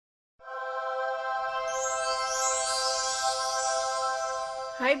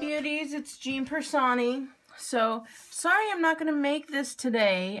Hi beauties, it's Jean Piersanti. So, sorry I'm not going to make this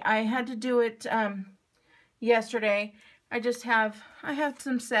today. I had to do it yesterday. I have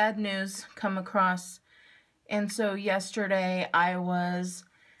some sad news come across. And so yesterday I was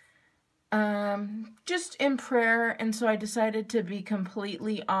just in prayer, and so I decided to be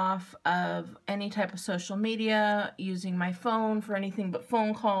completely off of any type of social media, using my phone for anything but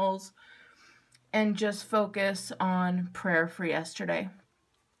phone calls, and just focus on prayer for yesterday.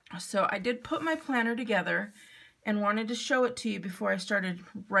 So I did put my planner together and wanted to show it to you before I started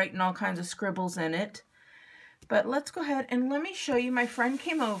writing all kinds of scribbles in it. But let's go ahead and let me show you. My friend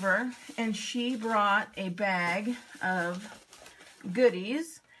came over and she brought a bag of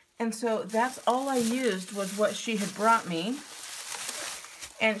goodies. And so that's all I used was what she had brought me.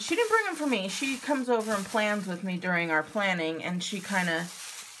 And she didn't bring them for me. She comes over and plans with me during our planning, and she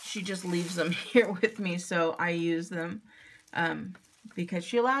just leaves them here with me, so I use them. Because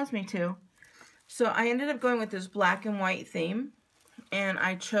she allows me to. So I ended up going with this black and white theme, and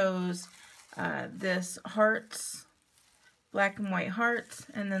I chose this hearts, black and white hearts,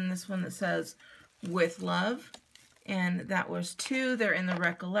 and then this one that says with love, and that was 2. They're in the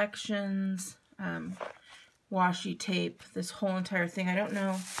recollections, washi tape, this whole entire thing. I don't know,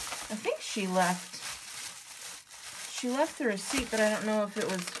 I think she left the receipt, but I don't know if it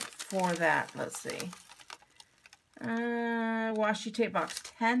was for that. Let's see. Washi tape box,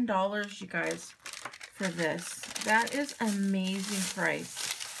 $10, you guys, for this. That is an amazing price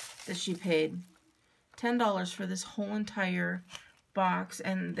that she paid. $10 for this whole entire box,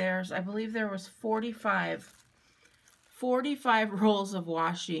 and I believe there was 45 rolls of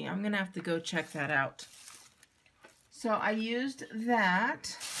washi. I'm gonna have to go check that out. So I used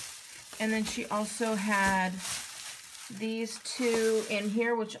that, and then she also had these 2 in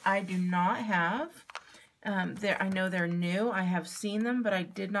here, which I do not have. I know they're new. I have seen them, but I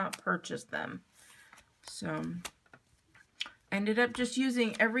did not purchase them. So I ended up just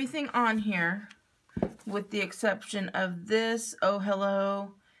using everything on here with the exception of this Oh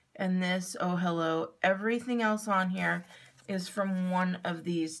Hello and this Oh Hello. Everything else on here is from one of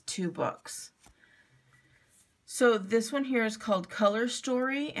these 2 books. So this one here is called Color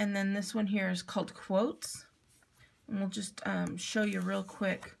Story, and then this one here is called Quotes. And we'll just show you real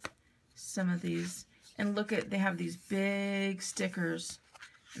quick some of these. And look at, they have these big stickers.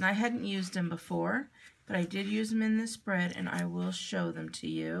 And I hadn't used them before, but I did use them in this spread, and I will show them to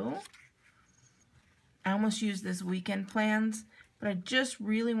you. I almost used this weekend plans, but I just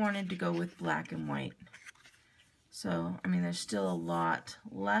really wanted to go with black and white. So, I mean, there's still a lot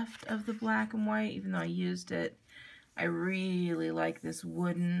left of the black and white, even though I used it. I really like this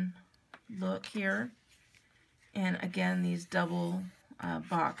wooden look here. And again, these double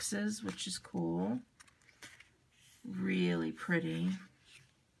boxes, which is cool. Really pretty.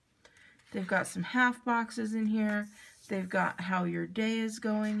 They've got some half boxes in here. They've got how your day is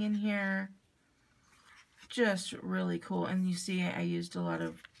going in here. Just really cool. And you see I used a lot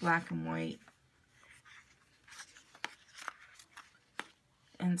of black and white.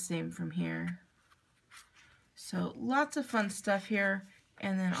 And same from here. So lots of fun stuff here.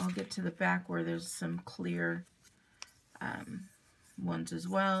 And then I'll get to the back where there's some clear ones as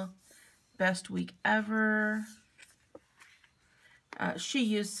well. Best week ever. She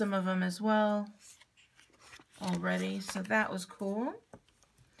used some of them as well already, so that was cool.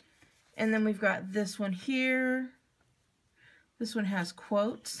 And then we've got this one here. This one has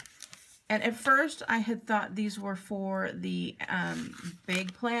quotes. And at first I had thought these were for the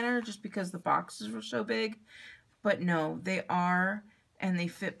big planner just because the boxes were so big. But no, they are, and they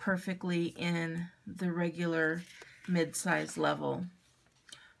fit perfectly in the regular mid-size level.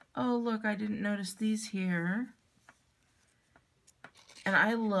 Oh, look, I didn't notice these here. And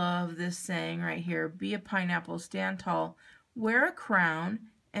I love this saying right here, be a pineapple, stand tall, wear a crown,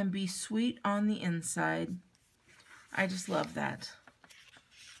 and be sweet on the inside. I just love that.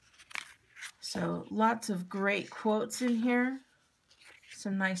 So lots of great quotes in here.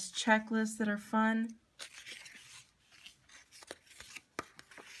 Some nice checklists that are fun.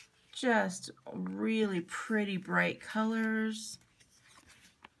 Just really pretty bright colors.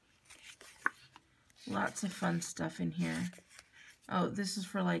 Lots of fun stuff in here. Oh, this is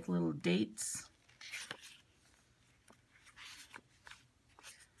for like little dates.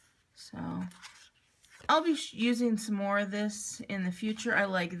 So I'll be using some more of this in the future. I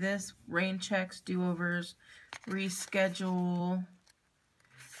like this. Rain checks, do-overs, reschedule.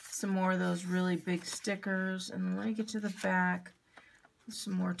 Some more of those really big stickers. And let me get to the back.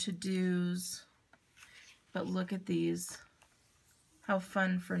 Some more to-dos. But look at these. How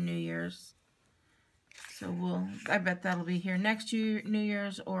fun for New Year's. So I bet that'll be here next year, New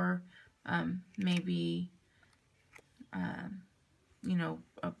Year's, or maybe, you know,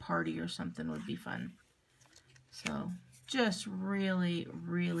 a party or something would be fun. So just really,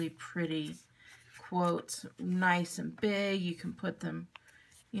 really pretty quotes, nice and big. You can put them,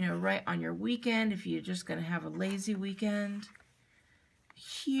 you know, right on your weekend if you're just going to have a lazy weekend.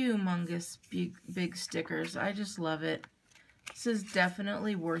 Humongous big stickers. I just love it. This is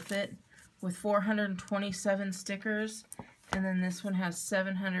definitely worth it with 427 stickers, and then this one has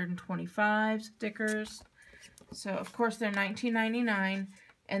 725 stickers. So of course they're $19.99,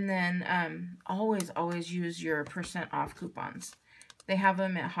 and then always use your % off coupons. They have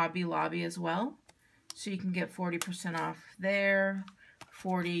them at Hobby Lobby as well, so you can get 40% off there,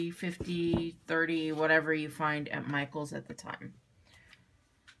 40, 50, 30, whatever you find at Michael's at the time.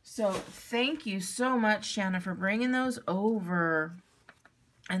 So thank you so much, Shanna, for bringing those over.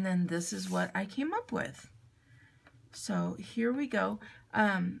 And then this is what I came up with. So here we go.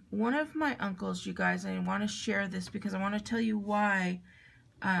 One of my uncles, you guys, I want to share this because I want to tell you why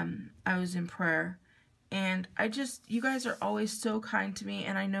I was in prayer. And you guys are always so kind to me,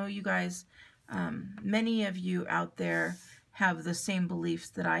 and I know you guys, many of you out there have the same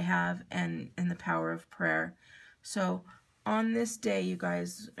beliefs that I have and the power of prayer. So on this day, you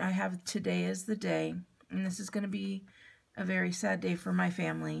guys, I have today is the day, and this is going to be a very sad day for my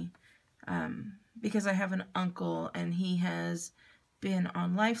family, because I have an uncle, and he has been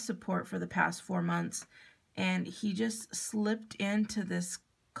on life support for the past 4 months, and he just slipped into this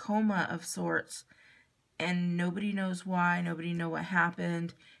coma of sorts, and nobody knows why, nobody knows what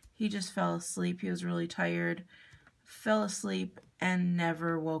happened. He just fell asleep. He was really tired, fell asleep, and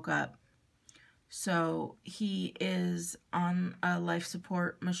never woke up. So he is on a life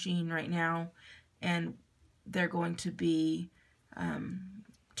support machine right now, and they're going to be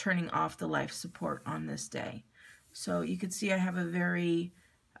turning off the life support on this day. So you can see I have a very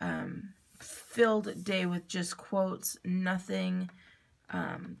filled day with just quotes. Nothing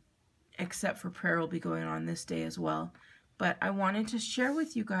except for prayer will be going on this day as well. But I wanted to share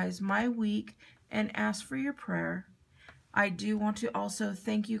with you guys my week and ask for your prayer. I do want to also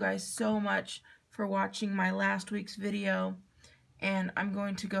thank you guys so much for watching my last week's video. And I'm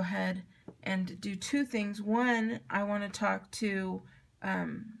going to go ahead and do two things. One, I want to talk to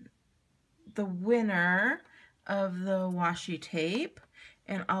the winner of the washi tape,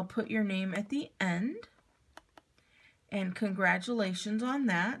 and I'll put your name at the end. And congratulations on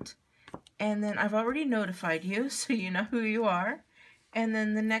that. And then I've already notified you, so you know who you are. And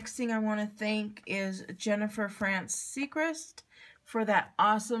then the next thing I want to thank is Jennifer France Sechrist for that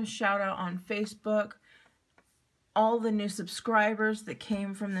awesome shout out on Facebook. All the new subscribers that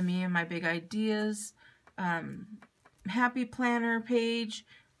came from the Me and My Big Ideas Happy Planner page.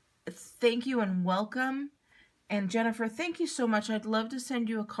 Thank you and welcome. And Jennifer, thank you so much. I'd love to send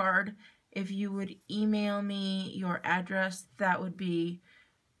you a card. If you would email me your address, that would be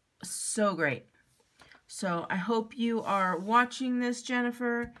so great. So I hope you are watching this,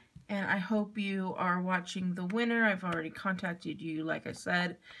 Jennifer, and I hope you are watching the winner. I've already contacted you, like I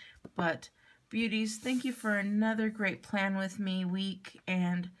said. But beauties, thank you for another great plan with me week,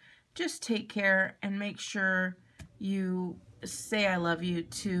 and just take care and make sure you say I love you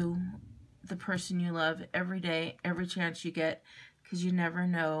to the person you love every day, every chance you get, because you never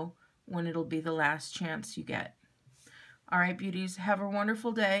know when it'll be the last chance you get. All right, beauties, have a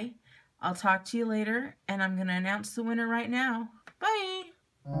wonderful day. I'll talk to you later, and I'm going to announce the winner right now. Bye!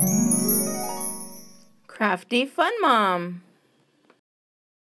 Crafty Fun Mom.